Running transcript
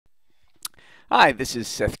Hi, this is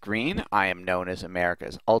Seth Greene. I am known as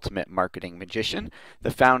America's Ultimate Marketing Magician, the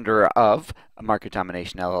founder of Market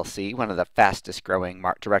Domination LLC, one of the fastest growing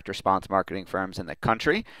direct response marketing firms in the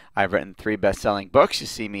country. I've written 3 best-selling books. You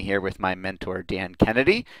see me here with my mentor, Dan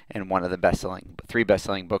Kennedy, and one of the 3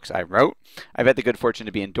 best-selling books I wrote. I've had the good fortune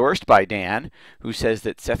to be endorsed by Dan, who says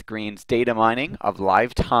that Seth Greene's data mining of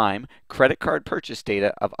live time credit card purchase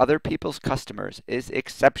data of other people's customers is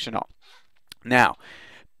exceptional. Now,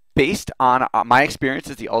 based on my experience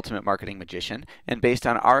as the ultimate marketing magician and based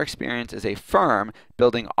on our experience as a firm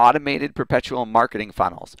building automated perpetual marketing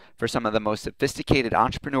funnels for some of the most sophisticated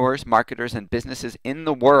entrepreneurs, marketers, and businesses in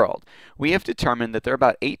the world, we have determined that there are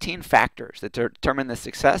about 18 factors that determine the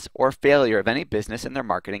success or failure of any business in their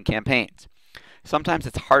marketing campaigns. Sometimes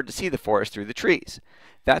it's hard to see the forest through the trees.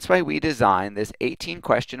 That's why we designed this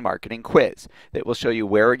 18-question marketing quiz that will show you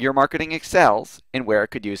where your marketing excels and where it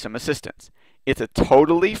could use some assistance. It's a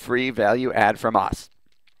totally free value add from us.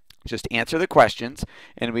 Just answer the questions,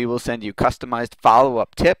 and we will send you customized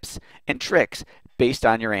follow-up tips and tricks based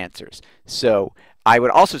on your answers. So I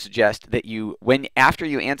would also suggest that after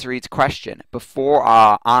you answer each question,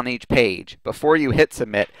 on each page, before you hit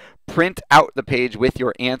submit, print out the page with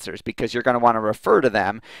your answers because you're going to want to refer to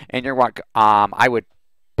them, and I would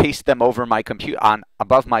paste them over my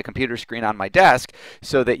above my computer screen on my desk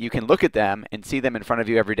so that you can look at them and see them in front of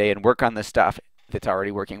you every day and work on the stuff that's already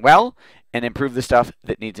working well and improve the stuff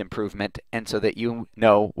that needs improvement, and so that you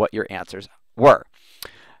know what your answers were.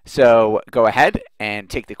 So go ahead and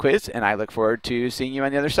take the quiz, and I look forward to seeing you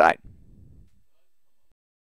on the other side.